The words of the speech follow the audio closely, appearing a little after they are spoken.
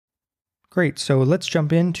Great, so let's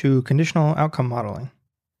jump into conditional outcome modeling.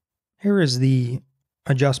 Here is the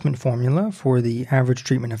adjustment formula for the average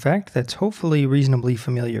treatment effect that's hopefully reasonably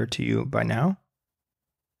familiar to you by now.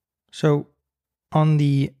 So on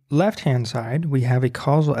the left-hand side, we have a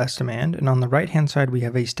causal estimand, and on the right-hand side, we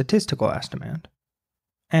have a statistical estimand.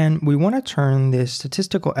 And we want to turn this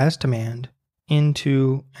statistical estimand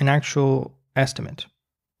into an actual estimate.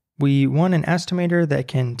 We want an estimator that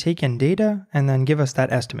can take in data and then give us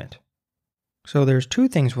that estimate. So there's two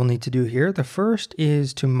things we'll need to do here. The first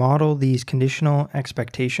is to model these conditional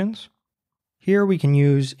expectations. Here we can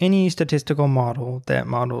use any statistical model that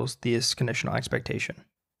models this conditional expectation.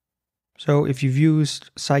 So if you've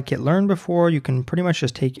used scikit-learn before, you can pretty much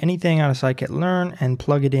just take anything out of scikit-learn and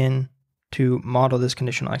plug it in to model this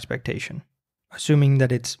conditional expectation, assuming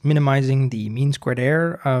that it's minimizing the mean squared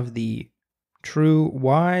error of the true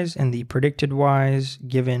y's and the predicted y's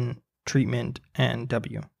given treatment and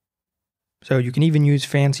W. So you can even use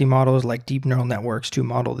fancy models like deep neural networks to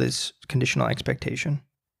model this conditional expectation.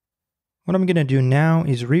 What I'm going to do now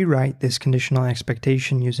is rewrite this conditional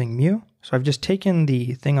expectation using mu. So I've just taken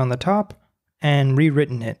the thing on the top and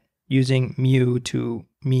rewritten it using mu to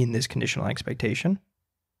mean this conditional expectation.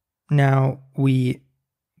 Now we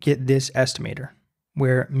get this estimator,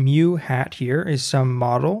 where mu hat here is some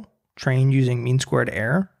model trained using mean squared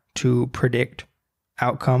error to predict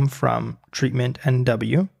outcome from treatment and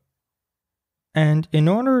W. And in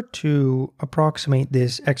order to approximate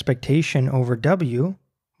this expectation over W,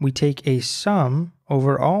 we take a sum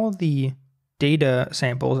over all the data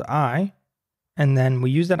samples I, and then we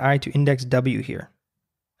use that I to index W here.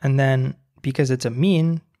 And then because it's a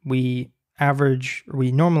mean, we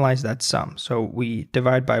normalize that sum. So we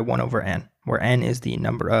divide by 1 over n, where n is the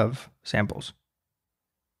number of samples.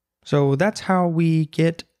 So that's how we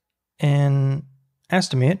get an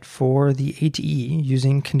estimate for the ATE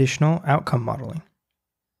using conditional outcome modeling.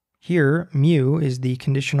 Here, mu is the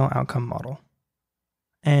conditional outcome model.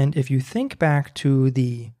 And if you think back to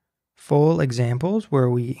the full examples where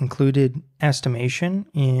we included estimation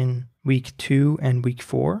in week 2 and week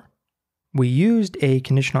 4, we used a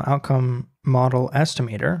conditional outcome model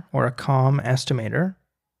estimator, or a COM estimator,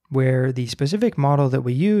 where the specific model that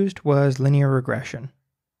we used was linear regression.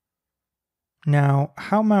 Now,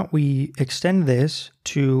 how might we extend this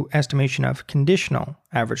to estimation of conditional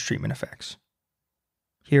average treatment effects?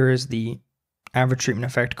 Here is the average treatment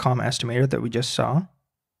effect COM estimator that we just saw.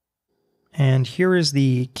 And here is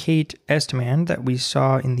the Kate estimand that we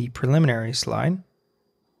saw in the preliminary slide.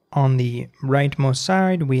 On the rightmost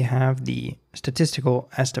side, we have the statistical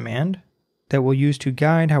estimand that we'll use to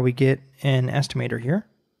guide how we get an estimator here.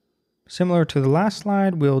 Similar to the last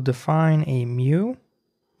slide, we'll define a mu.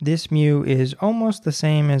 This mu is almost the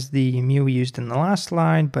same as the mu we used in the last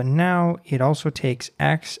slide, but now it also takes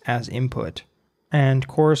x as input and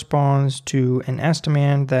corresponds to an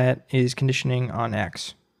estimand that is conditioning on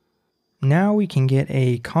x. Now we can get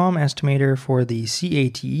a COM estimator for the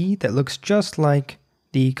CATE that looks just like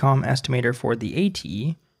the COM estimator for the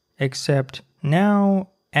ATE, except now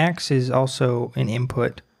x is also an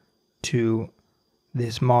input to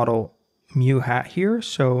this model mu hat here.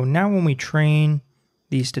 So now when we train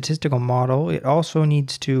the statistical model, it also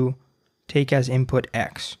needs to take as input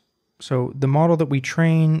x. So the model that we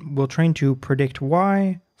train will train to predict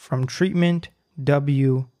y from treatment,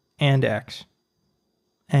 W, and x.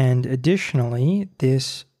 And additionally,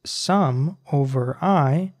 this sum over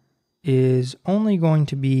I is only going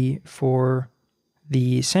to be for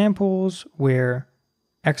the samples where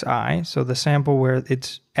xi, so the sample where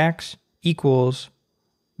it's x equals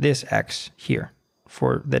this x here,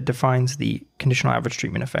 that defines the conditional average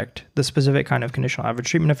treatment effect, the specific kind of conditional average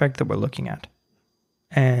treatment effect that we're looking at.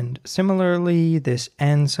 And similarly, this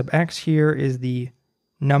n sub x here is the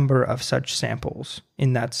number of such samples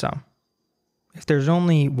in that sum. If there's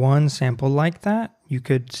only one sample like that, you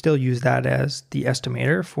could still use that as the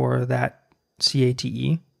estimator for that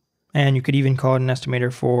CATE. And you could even call it an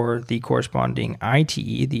estimator for the corresponding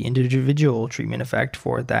ITE, the individual treatment effect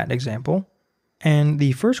for that example. And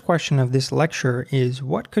the first question of this lecture is,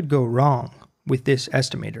 what could go wrong with this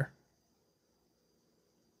estimator?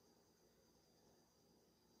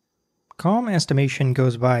 COM estimation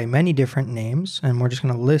goes by many different names, and we're just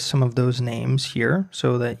going to list some of those names here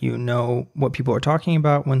so that you know what people are talking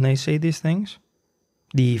about when they say these things.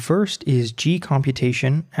 The first is G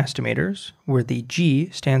computation estimators, where the G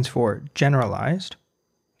stands for generalized.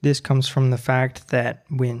 This comes from the fact that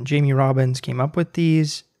when Jamie Robbins came up with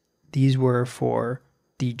these were for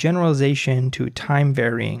the generalization to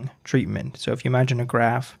time-varying treatment. So if you imagine a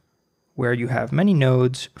graph where you have many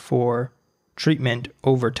nodes for treatment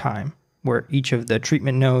over time, where each of the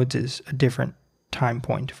treatment nodes is a different time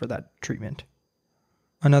point for that treatment.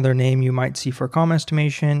 Another name you might see for COM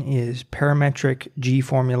estimation is parametric G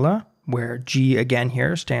formula, where G again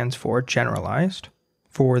here stands for generalized,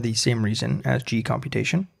 for the same reason as G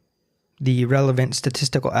computation. The relevant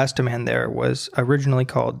statistical estimand there was originally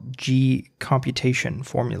called G computation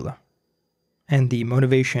formula. And the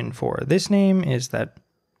motivation for this name is that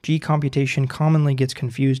G computation commonly gets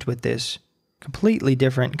confused with this completely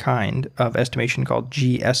different kind of estimation called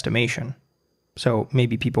G estimation. So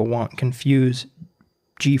maybe people won't confuse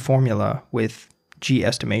G formula with G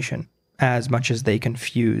estimation as much as they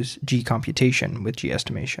confuse G computation with G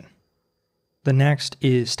estimation. The next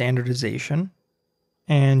is standardization.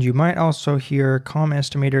 And you might also hear COM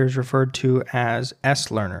estimators referred to as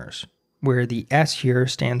S-learners, where the S here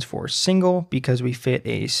stands for single because we fit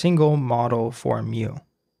a single model for mu.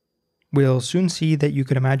 We'll soon see that you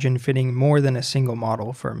could imagine fitting more than a single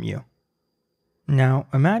model for mu. Now,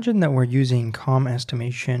 imagine that we're using COM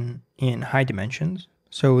estimation in high dimensions.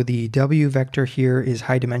 So the W vector here is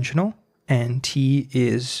high dimensional, and T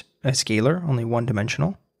is a scalar, only one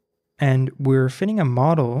dimensional. And we're fitting a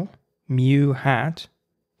model, mu hat,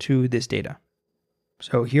 to this data.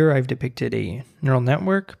 So here I've depicted a neural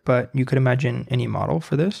network, but you could imagine any model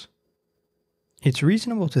for this. It's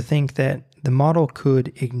reasonable to think that the model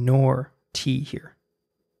could ignore T here,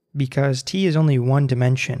 because T is only one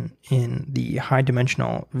dimension in the high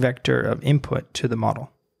dimensional vector of input to the model.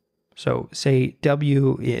 So say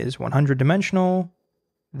W is 100 dimensional,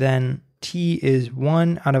 then T is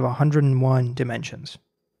 1 out of 101 dimensions.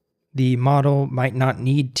 The model might not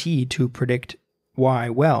need T to predict Y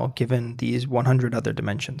well, given these 100 other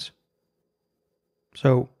dimensions.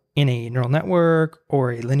 So in a neural network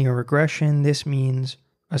or a linear regression, this means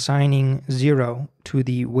assigning 0 to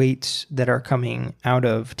the weights that are coming out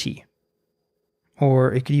of T.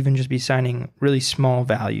 Or it could even just be assigning really small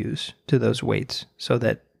values to those weights so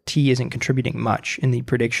that T isn't contributing much in the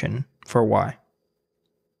prediction for Y.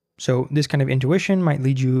 So this kind of intuition might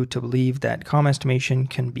lead you to believe that COM estimation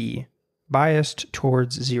can be biased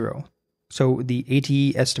towards 0. So the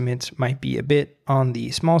ATE estimates might be a bit on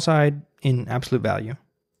the small side in absolute value.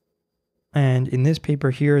 And in this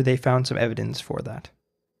paper here, they found some evidence for that.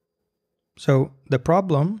 So the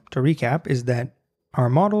problem, to recap, is that our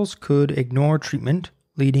models could ignore treatment,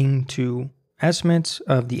 leading to estimates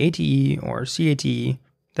of the ATE or CATE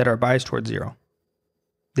that are biased towards 0.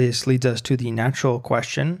 This leads us to the natural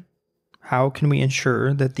question: how can we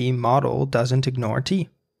ensure that the model doesn't ignore T?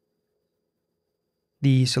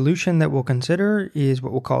 The solution that we'll consider is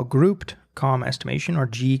what we'll call grouped COM estimation, or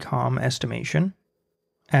GCOM estimation.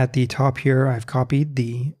 At the top here, I've copied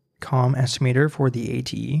the COM estimator for the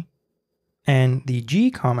ATE. And the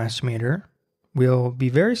GCOM estimator will be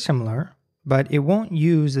very similar, but it won't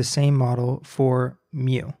use the same model for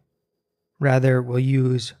mu. Rather, we'll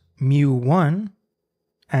use mu1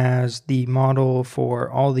 as the model for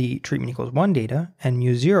all the treatment equals 1 data, and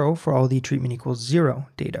mu0 for all the treatment equals 0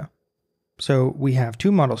 data. So we have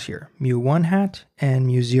two models here, mu1 hat and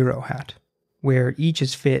mu0 hat, where each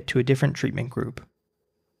is fit to a different treatment group.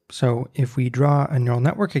 So if we draw a neural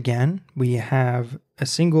network again, we have a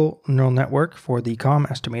single neural network for the COM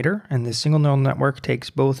estimator, and this single neural network takes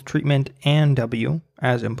both treatment and W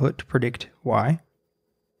as input to predict Y.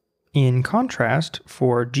 In contrast,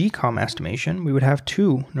 for GCOM estimation, we would have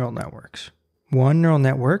two neural networks. One neural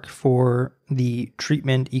network for the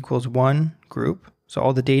treatment equals 1 group. So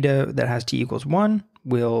all the data that has T equals 1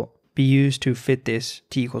 will be used to fit this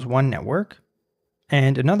T equals 1 network.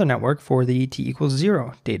 And another network for the T equals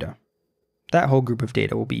 0 data. That whole group of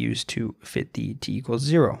data will be used to fit the T equals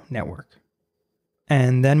 0 network.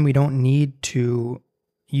 And then we don't need to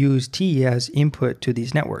use T as input to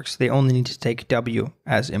these networks. They only need to take W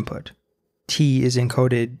as input. T is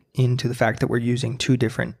encoded into the fact that we're using two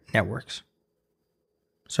different networks.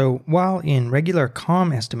 So while in regular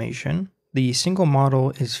COM estimation, the single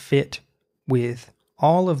model is fit with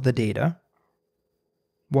all of the data,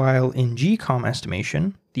 while in GCOM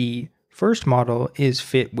estimation, the first model is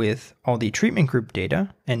fit with all the treatment group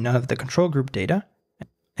data and none of the control group data,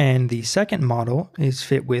 and the second model is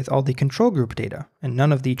fit with all the control group data and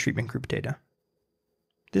none of the treatment group data.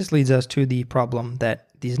 This leads us to the problem that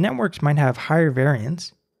these networks might have higher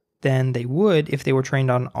variance than they would if they were trained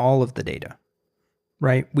on all of the data.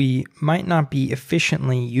 Right? We might not be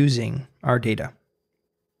efficiently using our data.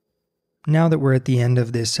 Now that we're at the end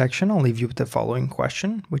of this section, I'll leave you with the following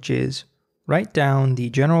question, which is: write down the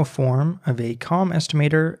general form of a COM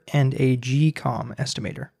estimator and a GCOM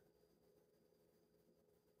estimator.